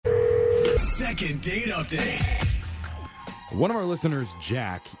Second date update. One of our listeners,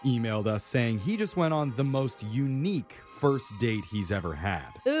 Jack, emailed us saying he just went on the most unique first date he's ever had.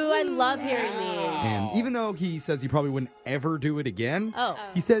 Ooh, I love hearing these. And even though he says he probably wouldn't ever do it again, Oh.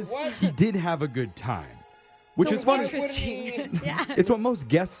 he says he did have a good time. Which is funny. Interesting. Yeah. It's what most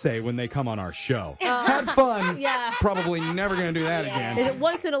guests say when they come on our show. Had fun. Yeah. Probably never going to do that It's again. a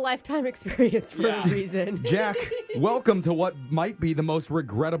once-in-a-lifetime experience for a reason. Jack, welcome to what might be the most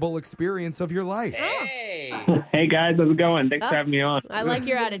regrettable experience of your life. Hey. Hey guys, how's it going? Thanks for having me on. I like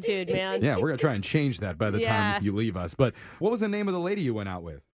your attitude, man. Yeah, we're going to try and change that by the Yeah. time you leave us. But what was the name of the lady you went out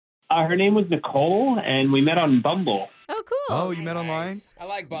with? Her name was Nicole, and we met on Bumble. Oh, cool. Oh, you met online? Nice. I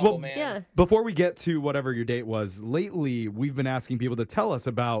like Bumble, Well, man. Yeah. Before we get to whatever your date was, lately we've been asking people to tell us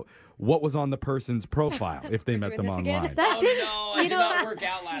about what was on the person's profile if they met them doing this again? online. That Oh, didn't, no, you it did know, not work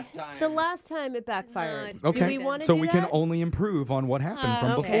out last time. the last time it backfired. No, Do we Okay, want to so do we that? can only improve on what happened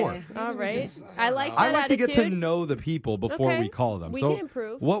from Okay. before. All right. just- I like I that like to get to attitude. know the people before Okay. we call them. We so can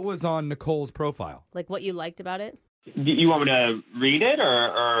improve. what was on Nicole's profile? Like what you liked about it? You want me to read it,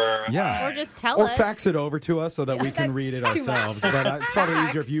 or Yeah. Or just tell Or us. fax it over to us so that we can read it that's too much. ourselves. But it's probably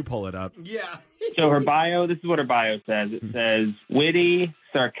easier if you pull it up. Yeah. So her bio, this is what her bio says. It says, witty,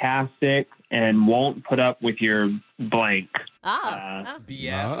 sarcastic, and won't put up with your blank. Ah,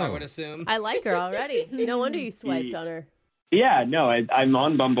 BS, I Oh. would assume. I like her already. No wonder you swiped on her. Yeah, no, I'm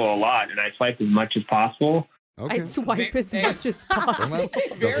on Bumble a lot, and I swipe as much as possible. Okay. I swipe as Hey. much as possible. Well,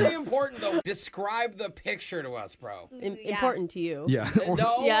 Very important, though. Describe the picture to us, bro. Important to you. yeah.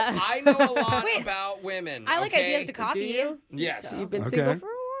 No, Yeah. I know a lot Wait. about women. I like okay? ideas to copy. Do you? Yes, You've been Okay. single for a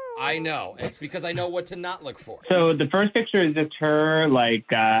while. I know. It's because I know what to not look for. So the first picture is just her,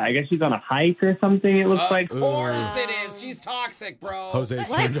 I guess she's on a hike or something, it looks like. Of course it is. She's toxic, bro. Jose's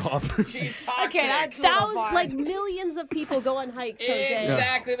What? turned off. She's toxic. Okay, that's Thousands, like millions of people go on hikes, Jose.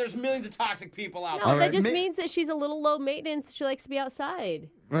 Exactly. There's millions of toxic people out No, there. All that right, just ma- means that she's a little low maintenance. She likes to be outside.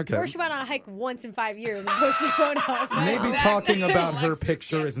 Okay. Or she went on a hike once in 5 years and posted a photo of it. Maybe Exactly. talking about her Alexis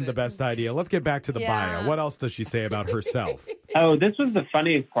picture gets isn't it. the best idea. Let's get back to the Yeah. bio. What else does she say about herself? Oh, this was the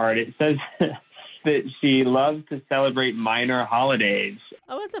funniest part. It says that she loves to celebrate minor holidays.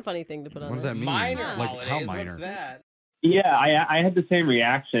 Oh, that's a funny thing to put on What does there. that mean? Minor Like, holidays. how minor? What's that? Yeah, I had the same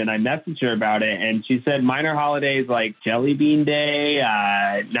reaction. I messaged her about it, and she said minor holidays like Jelly Bean Day,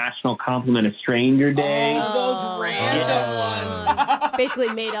 National Compliment a Stranger Day. Oh, those random ones. Basically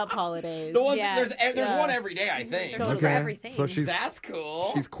made up holidays. The ones Yeah. there's Yeah. one every day, I think. There's one for everything. So she's That's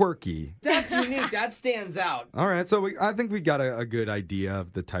cool. quirky. That's unique. That stands out. All right, so I think we got a good idea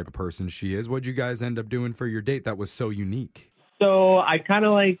of the type of person she is. What'd you guys end up doing for your date that was so unique? So I kind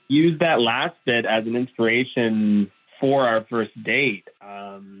of used that last bit as an inspiration for our first date.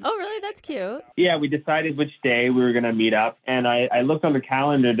 Oh, really? That's cute. Yeah, we decided which day we were going to meet up, and I looked on the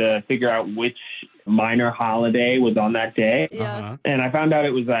calendar to figure out which minor holiday was on that day, Yeah. Uh-huh. and I found out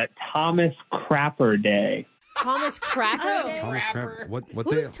it was Thomas Crapper Day. Thomas Crapper Oh. Day? Thomas Crapper. Crapper. What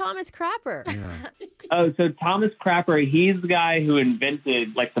Who day? is Thomas Crapper? Yeah. Oh, so Thomas Crapper, he's the guy who invented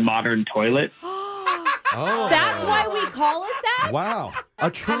the modern toilet. Oh. That's why we call it that? Wow.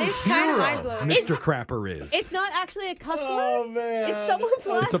 A true That is kinda hero, mind-blowing. Mr. Crapper is. It's not actually a cuss Oh, word. man. It's someone's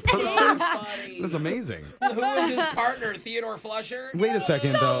last It's a person? Funny. This is amazing. Who is his partner? Theodore Flusher? Wait a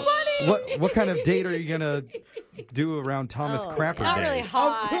second, though. What kind of date are you going to do around Thomas Oh, Crapper Not Day? really A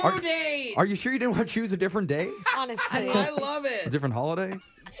hot, poo date. Are you sure you didn't want to choose a different day? honestly. I love A it. different holiday?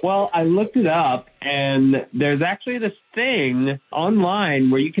 Well, I looked it up, and there's actually this thing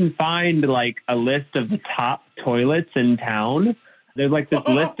online where you can find a list of the top toilets in town. There's this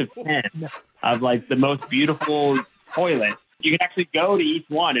list of 10 of the most beautiful toilets. You can actually go to each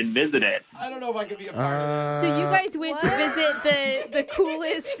one and visit it. I don't know if I could be a part of So you guys went to What? visit the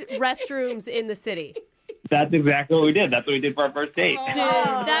coolest restrooms in the city. That's exactly what we did. That's what we did for our first date. Oh, Dude,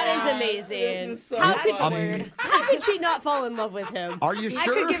 Oh, that is God. amazing. This is so how, could, funny. how could she not fall in love with him? Are you I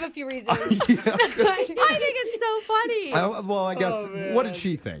sure? could give a few reasons. I think it's so funny. Well, I guess, Oh, what did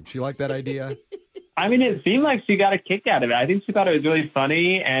she think? She liked that idea? I mean, it seemed like she got a kick out of it. I think she thought it was really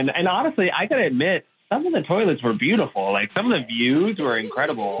funny. And honestly, I got to admit, some of the toilets were beautiful. Some of the views were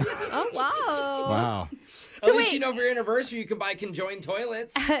incredible. Oh, wow. Wow. At So least wait. you know for your anniversary you can buy conjoined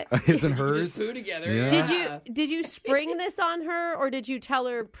toilets. Isn't You hers? just poo together. Yeah. Did you spring this on her, or did you tell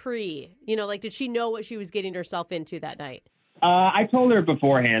her pre? Did she know what she was getting herself into that night? I told her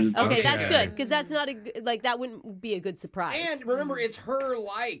beforehand. Okay, that's Okay. good, because that's not that wouldn't be a good surprise. And remember, it's her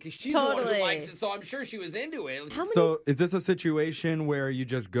like. She's the one Totally. who likes it, so I'm sure she was into it. How many? So is this a situation where you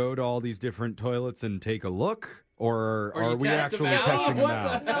just go to all these different toilets and take a look? Or Or are you we test actually them out? testing them What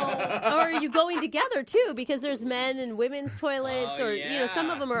out? the- Or are you going together too? Because there's men and women's toilets, Oh, or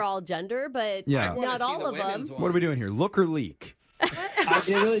some of yeah. them are all gender, but Yeah. I wanna not see all the of them. women's What are we doing here? Look or leak? I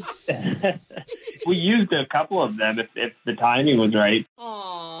mean, really, we used a couple of them if the timing was right.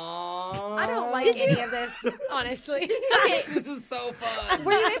 Aww. I don't like Did any you- of this, honestly. Okay. This is so fun.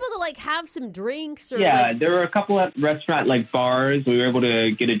 Were you able to like have some drinks or Yeah, like, there were a couple at restaurant like bars. We were able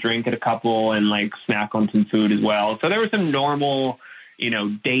to get a drink at a couple and like snack on some food as well. So there was some normal,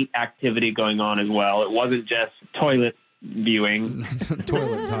 date activity going on as well. It wasn't just toilet viewing.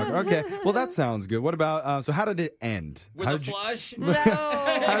 Toilet talk. Okay. Well, that sounds good. What about, so how did it end? With how a did you, flush?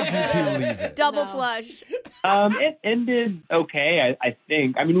 how did you two leave it? double No. flush? It ended okay, I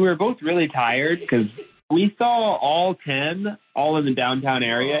think. I mean, we were both really tired because we saw all 10 all in the downtown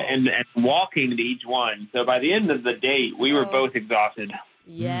area and walking to each one. So by the end of the date, we were both exhausted.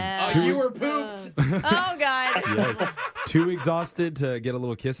 Yeah. Oh, you were pooped. Oh God. Yikes. Too exhausted to get a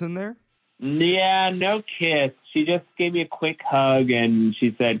little kiss in there? Yeah, no kiss. She just gave me a quick hug and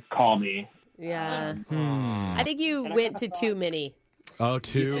she said, "Call me." Yeah. Hmm. I think you went to too many. Oh,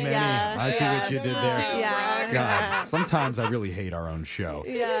 too many. Yeah. I see what you did there. Yeah. God, sometimes I really hate our own show.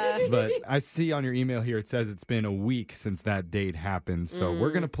 Yeah. But I see on your email here, it says it's been a week since that date happened. So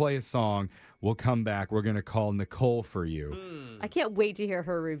we're going to play a song. We'll come back. We're going to call Nicole for you. I can't wait to hear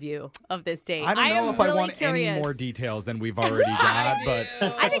her review of this date. I don't know am if I really want curious. any more details than we've already got, but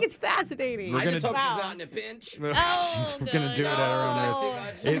I think it's fascinating. We're I gonna- just hope Wow. she's not in a pinch. Oh, we're going to do it at our own risk.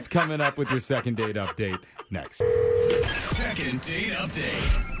 Sexy much. It's coming up with your second date update next. Second date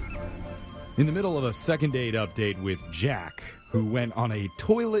update. In the middle of a second date update with Jack, who went on a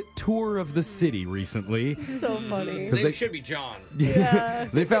toilet tour of the city recently. so funny. Because They they, should be John.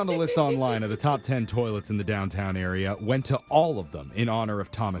 they found a list online of the top 10 toilets in the downtown area, went to all of them in honor of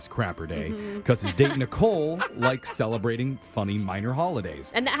Thomas Crapper Day, because his date Nicole likes celebrating funny minor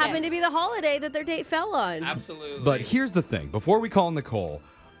holidays. And that happened to be the holiday that their date fell on. Absolutely. But here's the thing. Before we call Nicole,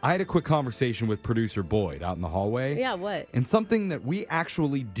 I had a quick conversation with producer Boyd out in the hallway. Yeah, what? And something that we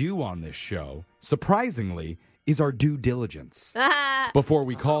actually do on this show, surprisingly, is our due diligence. Before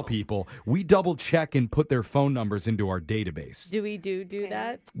we call people, we double check and put their phone numbers into our database. Do we do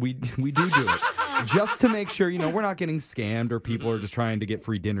that? We do it just to make sure, we're not getting scammed or people are just trying to get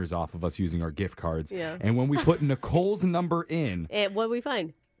free dinners off of us using our gift cards. Yeah. And when we put Nicole's number in, And what did we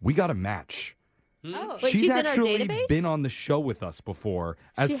find? we got a match. Oh. Wait, she's in our actually database? been on the show with us before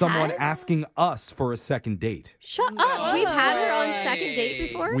as She someone has? asking us for a second date. Shut up. We've had her on way. second date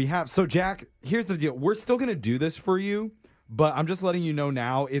before? We have. So, Jack, here's the deal. We're still going to do this for you, but I'm just letting you know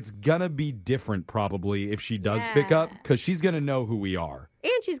now it's going to be different probably if she does pick up because she's going to know who we are.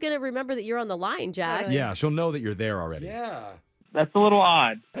 And she's going to remember that you're on the line, Jack. Totally. Yeah, she'll know that you're there already. yeah. That's a little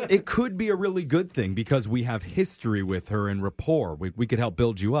odd. It could be a really good thing because we have history with her and rapport. We could help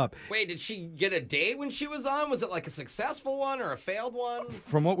build you up. Wait, did she get a date when she was on? Was it like a successful one or a failed one?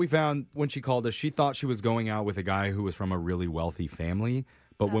 From what we found when she called us, she thought she was going out with a guy who was from a really wealthy family.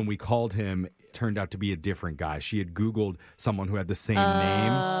 But when we called him, it turned out to be a different guy. She had Googled someone who had the same name.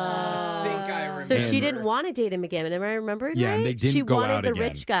 I think I remember. So she didn't want to date him again. Am I remembering Yeah, right? and they didn't she go wanted out the again.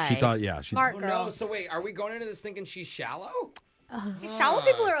 rich guy. She thought, yeah. Smart Oh, girl. no, so wait, are we going into this thinking she's shallow? Shallow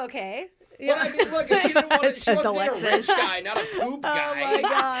people are okay. Well, I mean, look, if she didn't want to, she Says wants to be a rich guy, not a poop guy. Oh my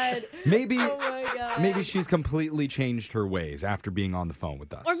God. Maybe, Oh my God. maybe she's completely changed her ways after being on the phone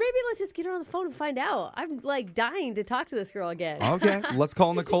with us. Or maybe let's just get her on the phone and find out. I'm like dying to talk to this girl again. Okay, let's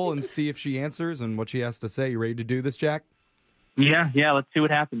call Nicole and see if she answers and what she has to say. You ready to do this, Jack? Yeah, let's see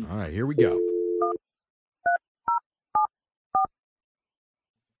what happens. All right, here we go.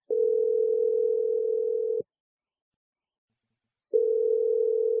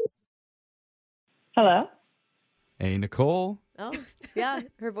 Hello. Hey, Nicole. Oh, yeah.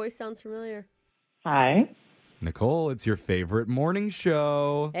 Her voice sounds familiar. Hi. Nicole, it's your favorite morning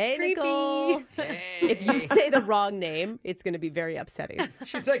show. Hey, Creepy. Nicole. Hey. If you say the wrong name, it's going to be very upsetting.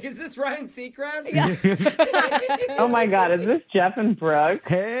 She's like, is this Ryan Seacrest? Oh my God, is this Jeff and Brooke?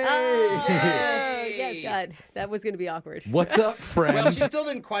 Hey! Oh, Hey. yes, God. That was going to be awkward. What's up, friend? Well, she still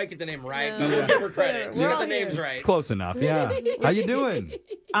didn't quite get the name right, but we'll give her credit. She We're got all the names here. right. It's close enough, yeah. How you doing?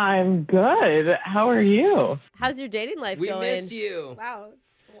 I'm good. How are you? How's your dating life We going? missed you. Wow,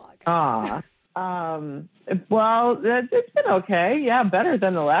 it's a lot. Well, it's been okay. Yeah, better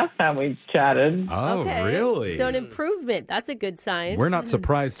than the last time we chatted. Oh, Okay. really? So an improvement. That's a good sign. We're not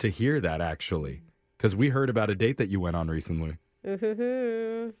surprised to hear that, actually, because we heard about a date that you went on recently.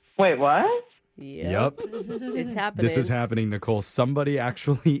 Ooh-hoo-hoo. Wait, what? Yep. It's happening. This is happening, Nicole. Somebody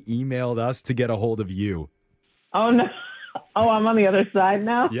actually emailed us to get a hold of you. Oh no. Oh, I'm on the other side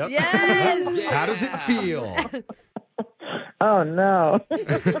now? Yep. Yes. How does it feel? Oh, no.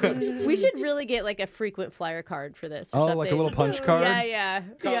 We should really get like a frequent flyer card for this. Or Oh, something. like a little punch card? Yeah.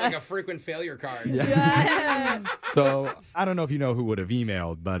 Call it like a frequent failure card. Yeah. So I don't know if you know who would have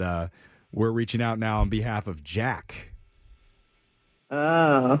emailed, but we're reaching out now on behalf of Jack.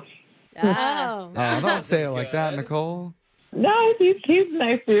 Oh. Ah. Oh. Don't say it like that, good. Nicole. No, he's a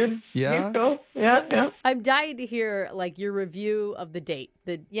nice dude. Yeah? He's cool. Yeah. I'm dying to hear like your review of the date,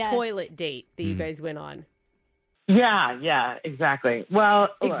 the Yes. toilet date that you guys went on. Yeah, exactly. Well,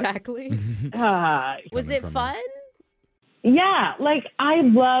 look, Exactly. Was Coming it from fun? yeah, like I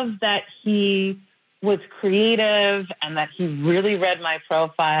love that he was creative and that he really read my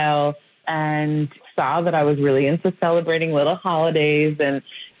profile and saw that I was really into celebrating little holidays and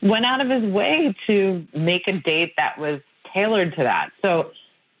went out of his way to make a date that was tailored to that. So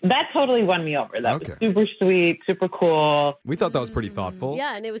that totally won me over. That Okay. was super sweet, super cool. We thought that was pretty thoughtful.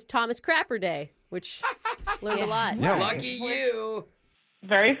 Yeah, and it was Thomas Crapper Day, which learned a lot. Yeah. Lucky you.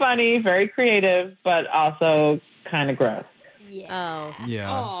 Very funny, very creative, but also kind of gross. Yeah. Oh. Yeah.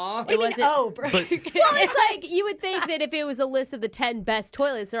 Aw. It wasn't. Oh, bro. Well, it's like you would think that if it was a list of the 10 best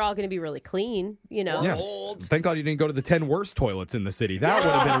toilets, they're all going to be really clean, you know? Yeah. Old. Thank God you didn't go to the 10 worst toilets in the city. That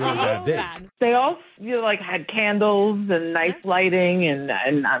would have been a really bad day. Bad. They all had candles and nice lighting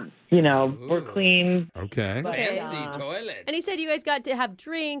and were Ooh. clean. Okay. Okay. Fancy toilet. And he said you guys got to have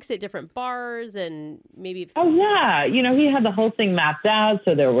drinks at different bars and maybe. Oh yeah, he had the whole thing mapped out,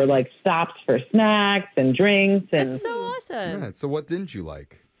 so there were like stops for snacks and drinks and. That's so awesome. Yeah, so what didn't you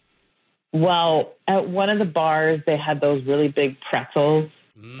like? Well, at one of the bars, they had those really big pretzels,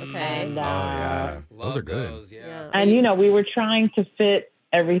 Okay. and Oh, yeah. Love Those are good. those, yeah. Yeah. and we were trying to fit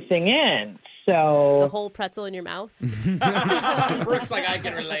everything in. The So whole pretzel in your mouth. Brooke's like, I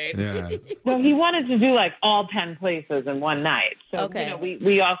can relate. Yeah. he wanted to do like all 10 places in one night. So Okay.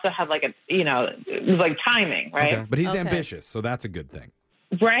 we also had like it was like timing, right? Okay. But he's Okay. ambitious, so that's a good thing.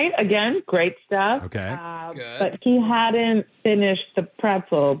 Right? Again, great stuff. Okay. Good. But he hadn't finished the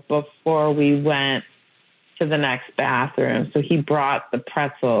pretzel before we went to the next bathroom. So he brought the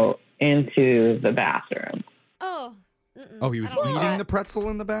pretzel into the bathroom. Oh. Oh, he was eating the pretzel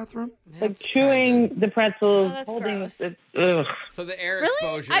in the bathroom? Like chewing the pretzel, Oh, that's holding gross. it. Ugh. So the air Really?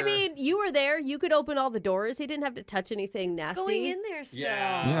 exposure. I mean, you were there. You could open all the doors. He didn't have to touch anything nasty. Going in there still.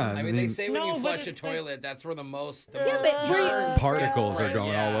 yeah. Yeah, I I mean, they mean- say when No, you but flush a it's like- toilet, that's where the most. but were you- germs Particles are spread.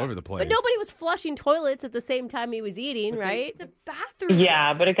 going Yeah. all over the place. But nobody was flushing toilets at the same time he was eating, right? It's a bathroom.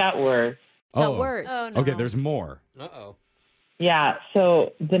 Yeah, but it got worse. Got worse. Oh, no. Okay, there's more. Uh-oh. Yeah,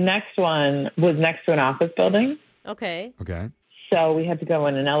 so the next one was next to an office building. Okay. Okay. So we had to go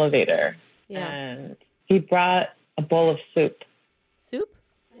in an elevator. Yeah. And he brought a bowl of soup. Soup?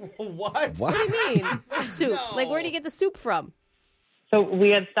 What? What? What do you mean? Soup. No. Like, where do you get the soup from? So we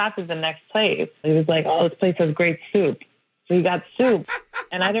had stopped at the next place. He was like, "Oh, this place has great soup." So he got soup,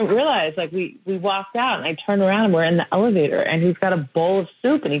 and I didn't realize. Like we walked out, and I turned around, and we're in the elevator, and he's got a bowl of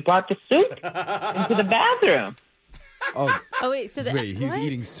soup, and he brought the soup into the bathroom. Oh, Oh, wait. So wait, he's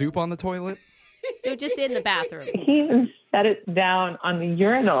eating soup on the toilet? they're just in the bathroom. He even set it down on the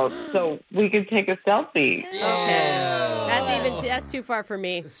urinal so we could take a selfie. That's too far for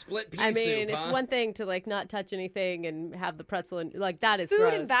me. Split pea I mean, soup, it's huh? one thing to like not touch anything and have the pretzel and like that is Food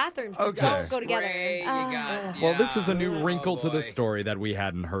gross. and bathrooms just Okay. don't go together. Spray, you got, Well, this is a yeah. new Oh, wrinkle to boy. this story that we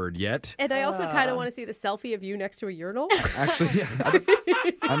hadn't heard yet. And I also kind of want to see the selfie of you next to a urinal. Actually, yeah,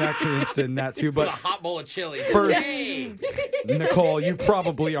 I'm actually interested in that too. With a But hot bowl of chili. First- Hey! Nicole, you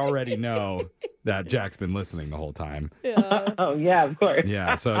probably already know that Jack's been listening the whole time. Oh yeah, of course.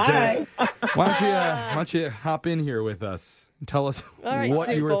 Yeah, so All Jack, right. why don't you hop in here with us? Tell us All right, what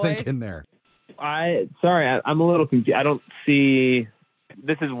soup you were boy. thinking there. I'm a little confused. I don't see.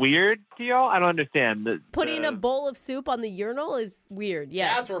 This is weird to y'all. I don't understand. Putting a bowl of soup on the urinal is weird.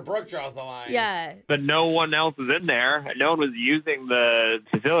 Yes. That's where Brooke draws the line. Yeah. But no one else was in there. No one was using the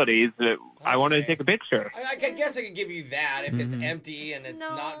facilities. I wanted to Okay. take a picture. I guess I could give you that if it's empty and it's No,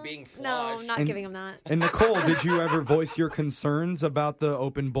 not being flushed. No, not And- giving him that. And Nicole, did you ever voice your concerns about the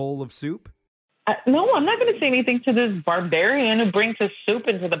open bowl of soup? No, I'm not going to say anything to this barbarian who brings his soup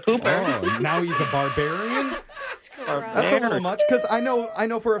into the pooper. Oh, now he's a barbarian? Gross. That's a little much because I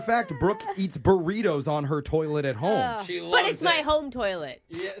know for a fact Brooke eats burritos on her toilet at home. She loves But it's my it. home toilet.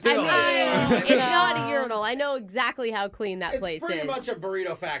 Yeah, I Still. mean, it's not a urinal. I know exactly how clean that It's place pretty is. much a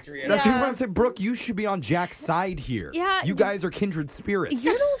burrito factory. That's Yeah. what I'm saying. Brooke, you should be on Jack's side here. Yeah. You guys are kindred spirits.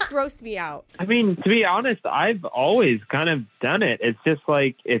 Urinals gross me out. I mean, to be honest, I've always kind of done it. It's just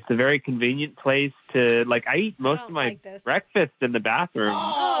like it's a very convenient place to I eat most don't of my like this. breakfast in the bathroom.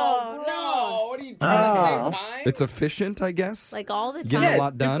 Oh, no. What What are you trying to save time? It's efficient, I guess. Like all the Getting time. a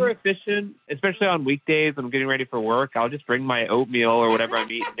lot done. Super efficient, especially on weekdays when I'm getting ready for work. I'll just bring my oatmeal or whatever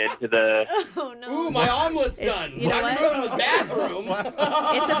I'm eating into the. Oh no. Ooh, my omelet's It's- done. you know I what? can go to the bathroom.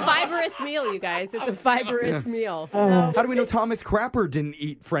 It's a fibrous meal, you guys. It's a fibrous meal. How do we know Thomas Crapper didn't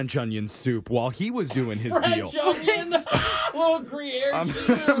eat French onion soup while he was doing his deal? French onion, little Gruyere I'm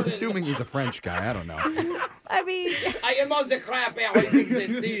cheese. assuming he's a French guy. I don't know. I mean, I am on the crap out with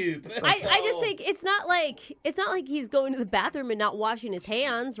the soup. I just think it's not like he's going to the bathroom and not washing his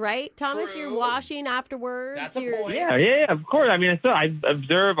hands, right? Thomas, True. you're washing afterwards. That's a You're- point. Yeah, of course. I mean, I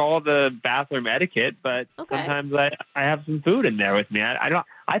observe all the bathroom etiquette, but Okay. sometimes I have some food in there with me. I don't.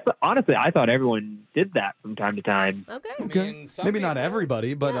 Honestly, I thought everyone did that from time to time. Okay. Okay. mean, some Maybe not people-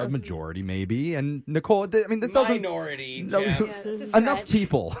 everybody, but Yeah. a majority maybe. And Nicole, this doesn't. Minority, No, Jeff. It's a enough stretch.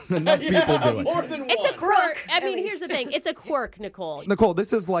 people. Enough people do it. More than It's a one. quirk. I mean, at here's the least. thing. It's a quirk, Nicole. Nicole,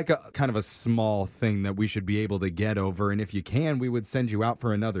 this is like a kind of a small thing that we should be able to get over. And if you can, we would send you out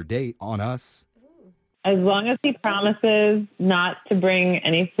for another date on us. As long as he promises not to bring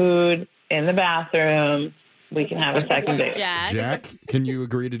any food in the bathroom, we can have a second date. Jack, can you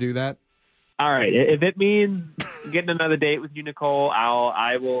agree to do that? All right. If it means getting another date with you, Nicole,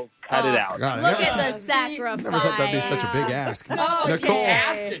 I will cut it out. God, Look I at the never sacrifice. thought that'd be such a big ask. Not like Nicole. he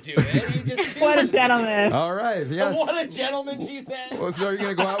has to do it. He just What a chooses to gentleman. All right, do it. yes. What a gentleman, she says. Well, so are you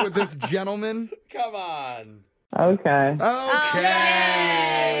going to go out with this gentleman? Come on. Okay.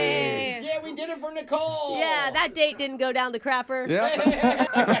 Okay. Yeah, we did it for Nicole. Yeah, that date didn't go down the crapper. Yeah.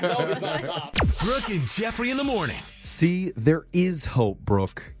 It's always on top. Brooke and Jeffrey in the morning. See, there is hope,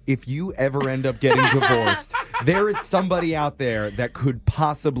 Brooke. If you ever end up getting divorced, there is somebody out there that could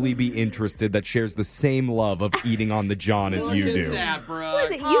possibly be interested that shares the same love of eating on the John as you Look do. at that, bro. What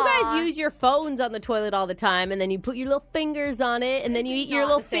is it? You guys use your phones on the toilet all the time, and then you put your little fingers on it, and then you eat your not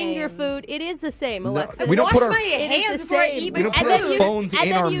little the same. finger food. It is the same, Alexis. we don't Wash put our- my It is hands the before I same. eat We my don't put And our then you- phones and in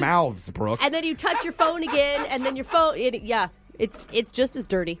then our you- mouths, Brooke. And then you touch your phone again, and then your phone. It's just as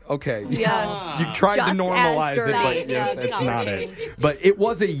dirty. Okay. Yeah. You tried Just to as normalize it, dirty. but Yeah, it's it's not not it. But it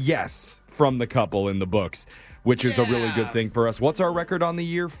was a yes from the couple in the books, which is a really Yeah. good thing for us. What's our record on the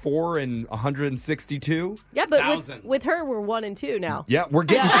year? 4 and 162? Yeah, but 1,000. with her, we're 1 and 2 now. Yeah, we're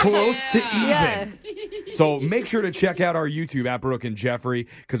getting close to even. Yeah. So make sure to check out our YouTube at Brooke and Jeffrey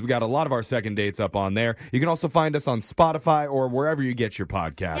because we got a lot of our second dates up on there. You can also find us on Spotify or wherever you get your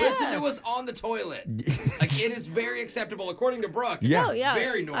podcasts. Listen to us on the toilet. Like, it is very acceptable, according to Brooke. Yeah. Oh, yeah.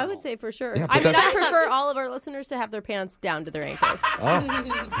 Very normal. I would say for sure. Yeah, but I mean, that's- I prefer all of our listeners to have their pants down to their ankles. Oh.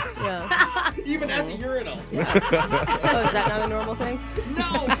 Yeah. Even at the urinal. Oh, is that not a normal thing?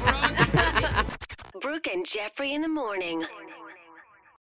 No, Brooke. Brooke and Jeffrey in the morning.